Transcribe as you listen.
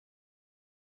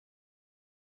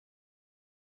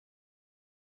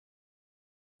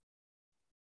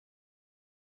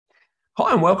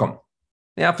Hi and welcome.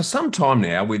 Now, for some time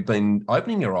now, we've been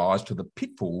opening our eyes to the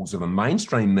pitfalls of a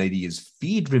mainstream media's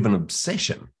fear-driven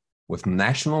obsession with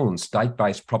national and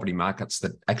state-based property markets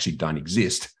that actually don't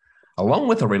exist, along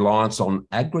with a reliance on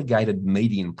aggregated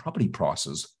median property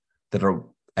prices that are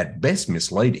at best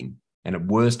misleading and at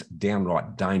worst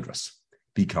downright dangerous.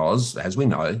 Because, as we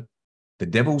know, the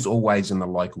devil's always in the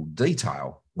local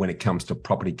detail when it comes to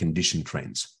property condition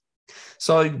trends.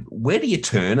 So where do you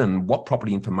turn and what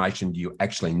property information do you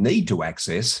actually need to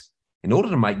access in order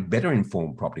to make better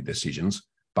informed property decisions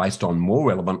based on more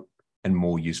relevant and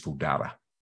more useful data?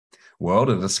 Well,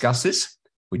 to discuss this,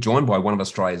 we're joined by one of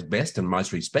Australia's best and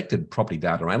most respected property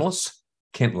data analysts,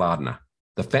 Kent Lardner,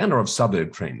 the founder of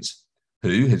Suburb Trends,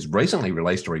 who has recently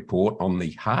released a report on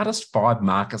the hardest 5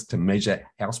 markets to measure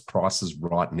house prices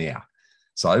right now.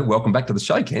 So welcome back to the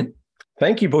show, Kent.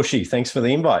 Thank you, Bushy. Thanks for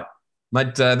the invite.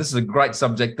 Mate, this is a great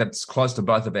subject that's close to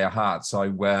both of our hearts, so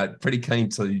we're pretty keen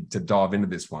to dive into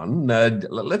this one.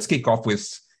 Let's kick off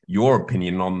with your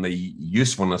opinion on the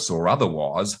usefulness or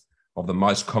otherwise of the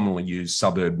most commonly used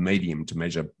suburb medium to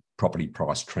measure property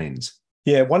price trends.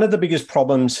 Yeah, one of the biggest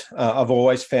problems I've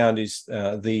always found is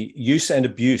the use and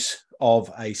abuse of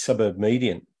a suburb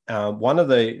median. One of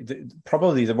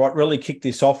what really kicked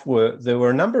this off there were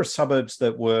a number of suburbs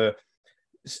that were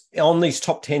on these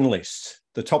top 10 lists.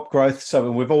 The top growth, so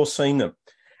we've all seen them.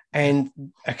 And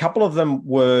a couple of them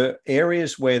were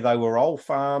areas where they were old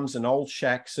farms and old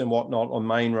shacks and whatnot on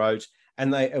main roads,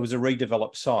 and it was a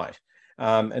redeveloped site.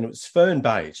 And it was Fern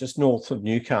Bay, it's just north of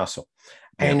Newcastle.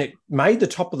 And it made the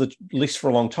top of the list for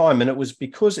a long time. And it was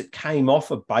because it came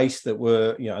off a base that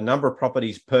were, a number of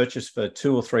properties purchased for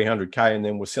 200 or 300K and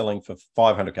then were selling for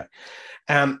 500K.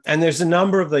 And there's a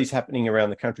number of these happening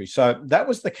around the country. So that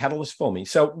was the catalyst for me.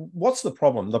 So what's the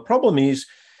problem? The problem is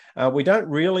we don't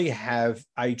really have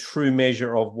a true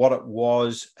measure of what it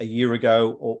was a year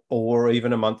ago or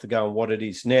even a month ago and what it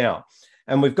is now.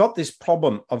 And we've got this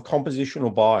problem of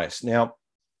compositional bias. Now,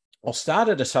 I'll start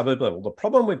at a suburb level. The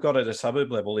problem we've got at a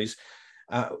suburb level is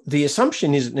the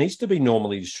assumption is it needs to be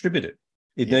normally distributed.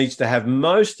 It needs to have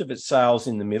most of its sales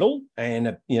in the middle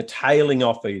and tailing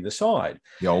off either side.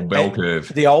 The old bell curve.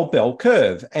 The old bell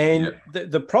curve. And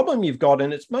the problem you've got,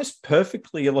 and it's most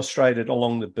perfectly illustrated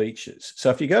along the beaches. So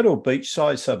if you go to a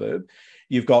beachside suburb,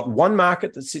 you've got one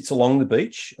market that sits along the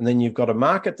beach, and then you've got a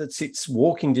market that sits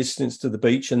walking distance to the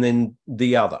beach, and then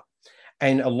the other.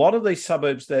 And a lot of these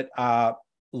suburbs that are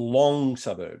long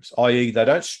suburbs, i.e. they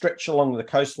don't stretch along the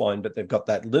coastline, but they've got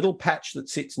that little patch that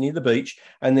sits near the beach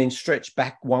and then stretch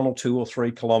back 1 or 2 or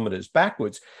 3 kilometres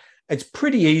backwards. It's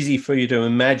pretty easy for you to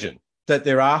imagine that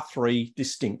there are 3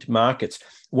 distinct markets.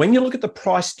 When you look at the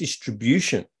price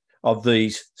distribution of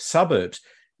these suburbs,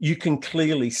 you can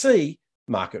clearly see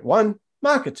market 1,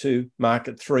 market 2,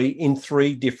 market 3 in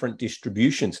 3 different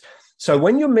distributions. So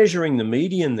when you're measuring the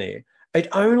median there, it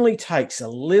only takes a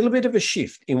little bit of a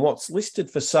shift in what's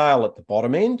listed for sale at the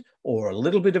bottom end or a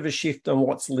little bit of a shift on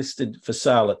what's listed for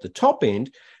sale at the top end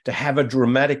to have a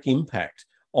dramatic impact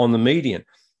on the median.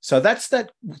 So that's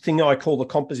that thing I call the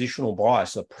compositional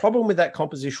bias. The problem with that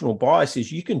compositional bias is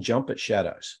you can jump at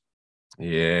shadows.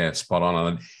 Yeah, spot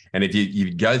on. And if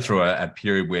you go through a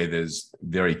period where there's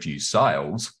very few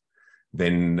sales,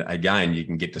 then again, you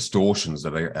can get distortions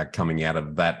that are coming out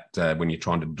of that when you're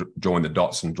trying to join the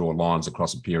dots and draw lines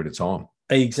across a period of time.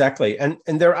 Exactly. And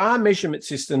there are measurement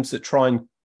systems that try and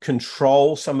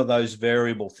control some of those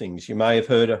variable things. You may have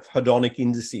heard of hedonic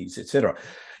indices, etc.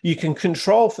 You can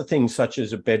control for things such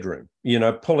as a bedroom,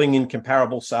 pulling in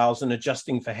comparable sales and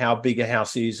adjusting for how big a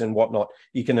house is and whatnot.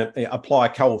 You can apply a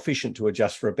coefficient to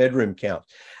adjust for a bedroom count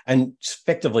and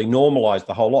effectively normalize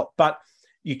the whole lot. But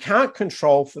you can't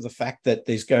control for the fact that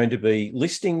there's going to be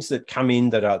listings that come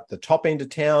in that are at the top end of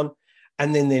town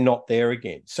and then they're not there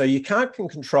again. So you can't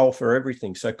control for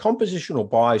everything. So compositional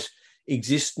bias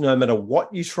exists no matter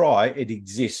what you try, it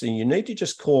exists, and you need to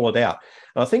just call it out.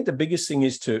 And I think the biggest thing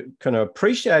is to kind of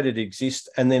appreciate it exists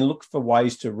and then look for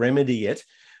ways to remedy it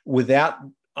without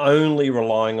only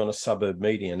relying on a suburb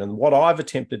median. And what I've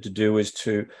attempted to do is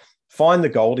to find the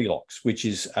Goldilocks, which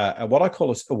is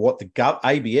what the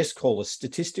ABS call a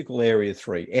statistical area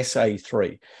 3,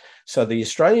 SA3. So the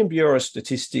Australian Bureau of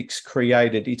Statistics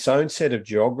created its own set of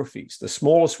geographies. The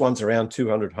smallest one's around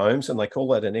 200 homes, and they call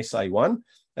that an SA1.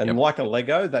 And like a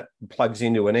Lego, that plugs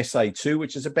into an SA2,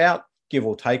 which is about, give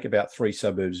or take, about 3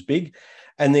 suburbs big.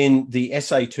 And then the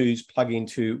SA2s plug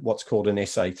into what's called an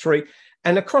SA3.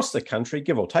 And across the country,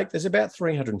 give or take, there's about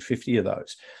 350 of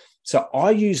those. So I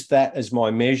used that as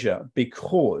my measure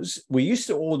because we used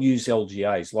to all use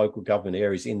LGAs, local government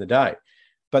areas, in the day.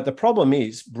 But the problem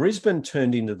is Brisbane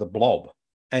turned into the blob.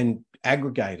 and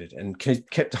aggregated and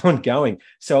kept on going.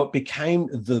 So it became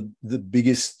the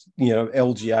biggest,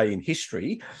 LGA in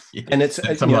history. Yeah. And it's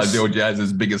some of those LGAs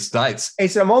as big as states.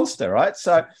 It's a monster, right?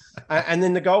 So, and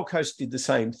then the Gold Coast did the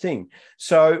same thing.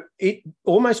 So it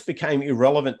almost became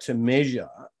irrelevant to measure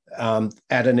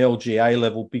at an LGA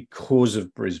level because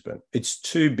of Brisbane. It's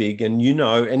too big. And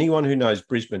anyone who knows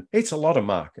Brisbane, it's a lot of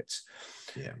markets.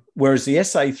 Yeah. Whereas the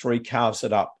SA3 carves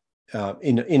it up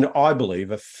in I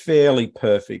believe, a fairly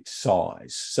perfect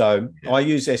size. So I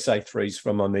use SA3s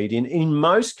for my median. In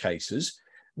most cases,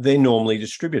 they're normally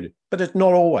distributed, but it's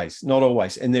not always.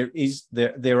 And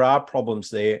there are problems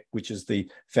there, which is the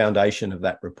foundation of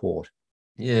that report.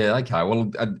 Yeah, okay.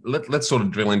 Well, let's sort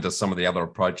of drill into some of the other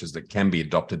approaches that can be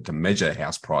adopted to measure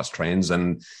house price trends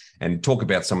and talk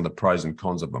about some of the pros and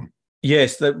cons of them.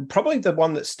 Yes, probably the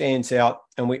one that stands out,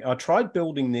 and I tried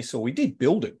building this, or we did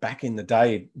build it back in the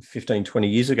day, 15, 20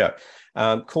 years ago,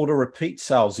 called a repeat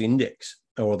sales index,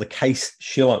 or the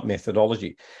Case-Shiller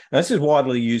methodology. Now, this is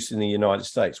widely used in the United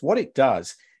States. What it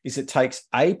does is it takes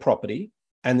a property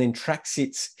and then tracks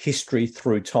its history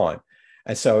through time.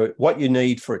 And so what you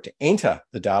need for it to enter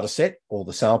the data set or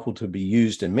the sample to be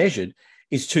used and measured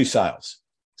is 2 sales,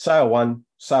 sale 1,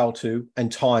 sale 2,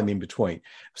 and time in between.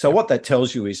 So what that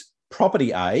tells you is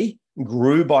property A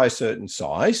grew by a certain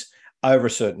size over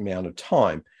a certain amount of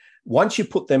time. Once you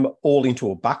put them all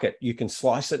into a bucket, you can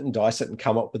slice it and dice it and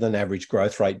come up with an average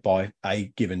growth rate by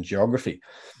a given geography.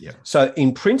 Yeah. So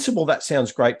in principle, that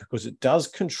sounds great because it does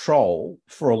control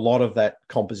for a lot of that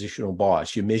compositional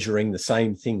bias. You're measuring the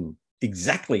same thing,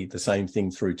 exactly the same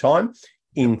thing through time,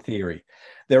 in theory.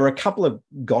 There are a couple of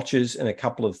gotchas and a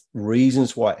couple of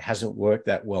reasons why it hasn't worked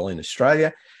that well in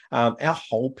Australia. Our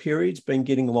hold period's been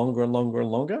getting longer and longer and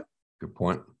longer. Good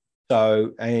point.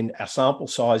 So, and our sample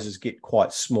sizes get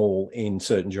quite small in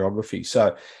certain geographies.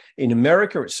 So in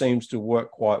America, it seems to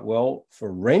work quite well. For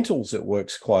rentals, it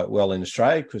works quite well in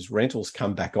Australia because rentals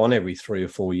come back on every 3 or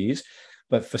 4 years.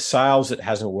 But for sales, it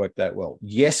hasn't worked that well.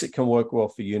 Yes, it can work well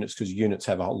for units because units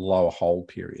have a lower hold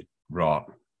period. Right.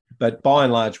 But by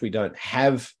and large, we don't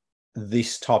have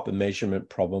this type of measurement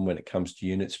problem when it comes to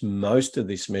units. Most of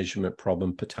this measurement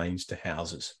problem pertains to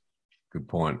houses. Good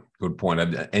point.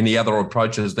 Any other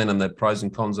approaches then, and the pros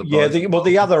and cons of those? Yeah,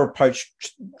 the other approach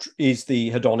is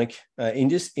the hedonic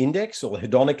index, or the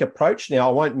hedonic approach. Now,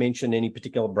 I won't mention any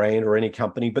particular brand or any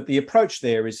company, but the approach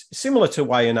there is similar to the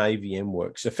way an AVM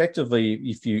works. Effectively,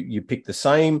 if you pick the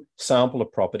same sample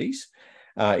of properties,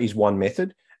 is one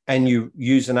method, and you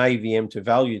use an AVM to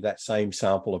value that same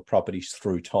sample of properties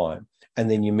through time. And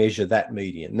then you measure that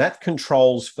median. That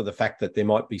controls for the fact that there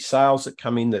might be sales that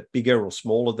come in that bigger or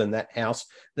smaller than that house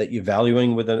that you're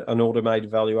valuing with an automated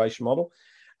valuation model.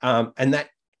 And that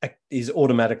is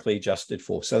automatically adjusted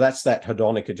for. So that's that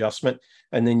hedonic adjustment.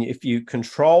 And then if you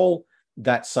control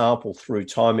that sample through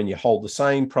time and you hold the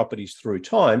same properties through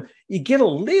time, you get a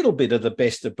little bit of the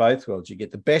best of both worlds. You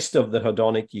get the best of the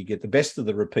hedonic, you get the best of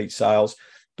the repeat sales,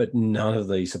 but none of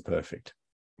these are perfect.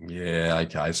 Yeah,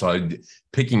 okay. So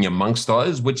picking amongst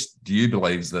those, which do you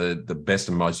believe is the best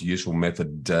and most useful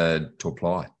method to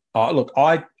apply? Look,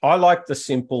 I like the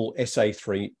simple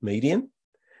SA3 median.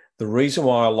 The reason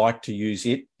why I like to use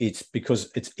it's because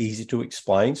it's easy to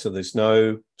explain, so there's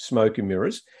no smoke and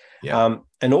mirrors. Yeah.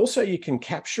 And also you can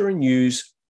capture and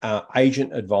use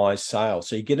agent advised sales.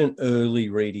 So you get an early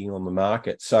reading on the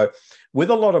market. So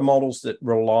with a lot of models that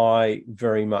rely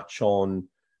very much on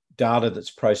data that's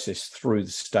processed through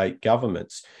the state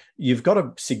governments, you've got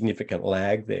a significant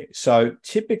lag there. So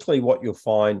typically what you'll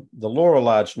find, the law of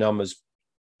large numbers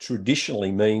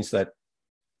traditionally means that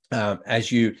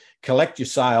as you collect your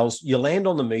sales, you land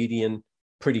on the median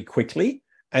pretty quickly,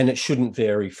 and it shouldn't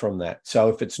vary from that. So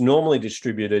if it's normally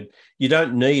distributed, you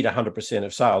don't need 100%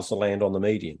 of sales to land on the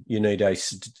median. You need a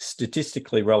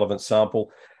statistically relevant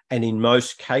sample. And in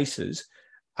most cases,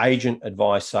 agent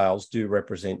advised sales do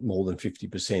represent more than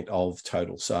 50% of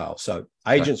total sales. So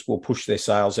agents will push their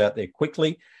sales out there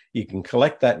quickly. You can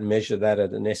collect that and measure that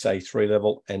at an SA3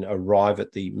 level and arrive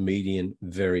at the median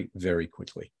very, very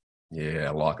quickly. Yeah,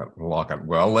 I like it.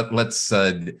 Well, let's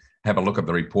have a look at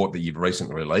the report that you've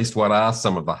recently released. What are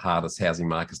some of the hardest housing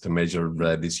markets to measure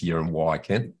this year, and why,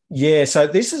 Ken? Yeah, so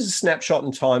this is a snapshot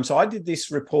in time. So I did this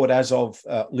report as of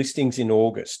listings in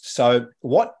August. So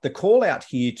what the call out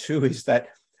here too is that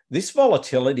this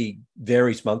volatility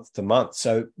varies month to month.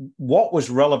 So what was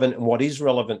relevant and what is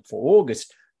relevant for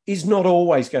August is not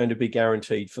always going to be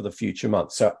guaranteed for the future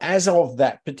months. So as of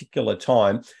that particular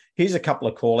time, here's a couple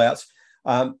of call outs.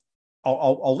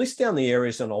 I'll list down the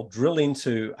areas and I'll drill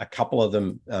into a couple of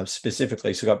them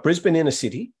specifically. So we've got Brisbane inner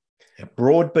city, Yep.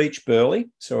 Broadbeach, Burleigh,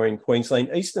 so we're in Queensland,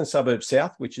 eastern suburb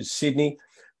south, which is Sydney,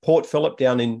 Port Phillip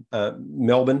down in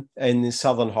Melbourne, and the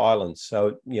Southern Highlands.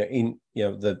 So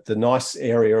the nice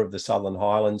area of the Southern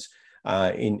Highlands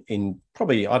in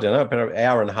probably, I don't know, about an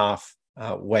hour and a half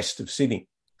west of Sydney.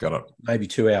 Got it. Maybe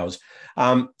 2 hours.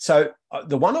 So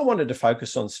the one I wanted to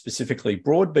focus on specifically,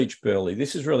 Broadbeach, Burleigh,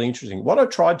 this is really interesting. What I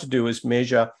tried to do is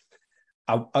measure,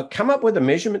 I come up with a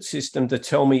measurement system to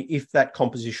tell me if that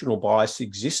compositional bias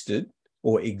existed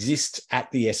or exists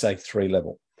at the SA3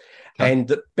 level. Okay. And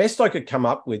the best I could come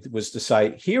up with was to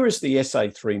say, here is the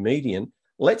SA3 median.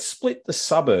 Let's split the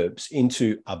suburbs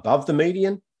into above the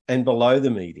median and below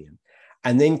the median,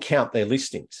 and then count their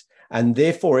listings. And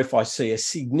therefore, if I see a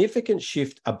significant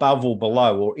shift above or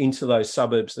below or into those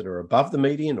suburbs that are above the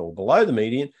median or below the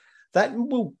median, that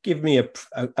will give me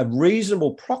a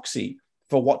reasonable proxy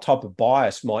for what type of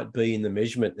bias might be in the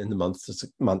measurement in the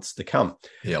months to come.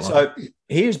 Yeah, so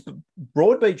here's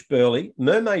Broadbeach, Burleigh,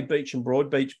 Mermaid Beach and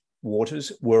Broadbeach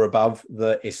waters were above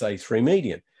the SA3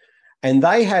 median. And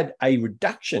they had a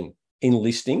reduction in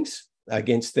listings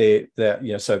against their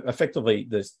so effectively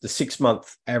the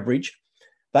 6-month average.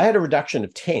 They had a reduction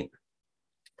of 10.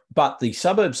 But the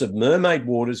suburbs of Mermaid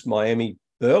Waters, Miami,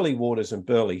 Burleigh Waters, and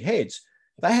Burleigh Heads,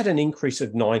 they had an increase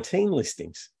of 19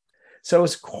 listings. So it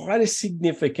was quite a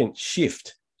significant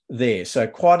shift there. So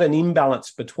quite an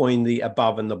imbalance between the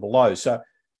above and the below. So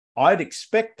I'd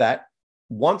expect that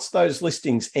once those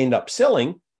listings end up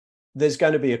selling, there's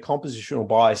going to be a compositional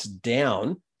bias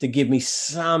down to give me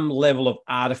some level of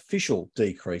artificial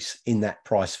decrease in that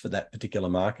price for that particular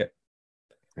market.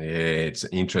 Yeah, it's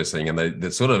interesting. And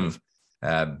the sort of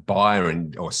buyer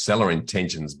or seller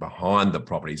intentions behind the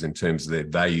properties in terms of their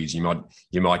values, you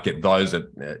might get those at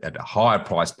a higher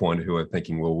price point who are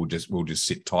thinking, well, we'll just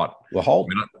sit tight, we'll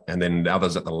hold, and then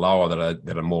others at the lower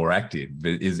that are more active.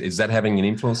 Is that having an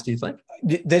influence, do you think?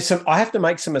 I have to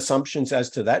make some assumptions as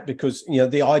to that, because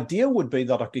the idea would be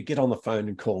that I could get on the phone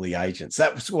and call the agents.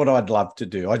 That's what I'd love to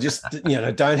do. I just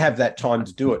don't have that time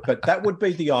to do it, but that would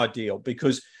be the ideal,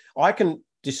 because I can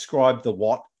describe the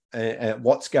what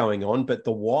what's going on, but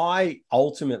the why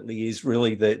ultimately is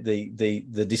really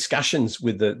the discussions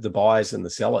with the buyers and the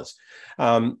sellers.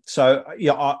 I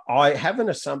have an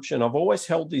assumption. I've always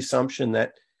held the assumption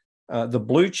that the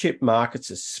blue chip markets,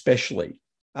 especially,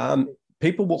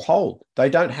 people will hold. They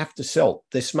don't have to sell.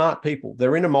 They're smart people.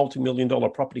 They're in a multi-million-dollar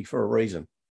property for a reason.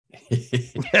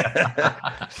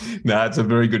 No, it's a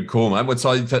very good call, mate.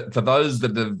 So for those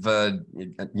that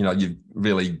have, you've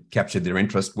really captured their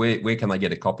interest, where can they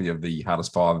get a copy of the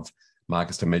hardest 5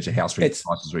 markets to measure house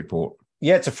prices report?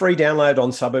 Yeah, it's a free download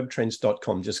on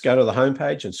suburbtrends.com. Just go to the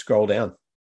homepage and scroll down.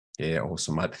 Yeah,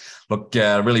 awesome, mate. Look,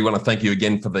 really want to thank you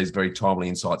again for these very timely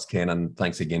insights, Ken, and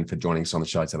thanks again for joining us on the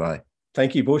show today.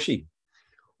 Thank you, Bushy.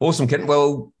 Awesome, Ken.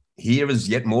 Well, here is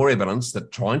yet more evidence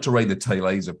that trying to read the tea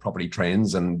leaves of property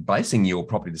trends and basing your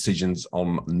property decisions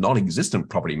on non-existent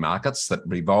property markets that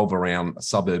revolve around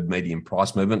suburb median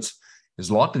price movements is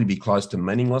likely to be close to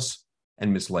meaningless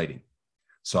and misleading.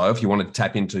 So if you want to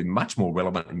tap into much more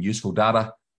relevant and useful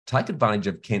data, take advantage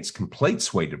of Kent's complete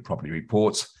suite of property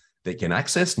reports that you can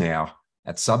access now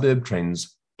at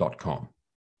suburbtrends.com.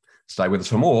 Stay with us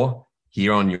for more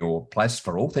here on your place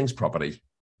for all things property,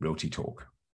 Realty Talk.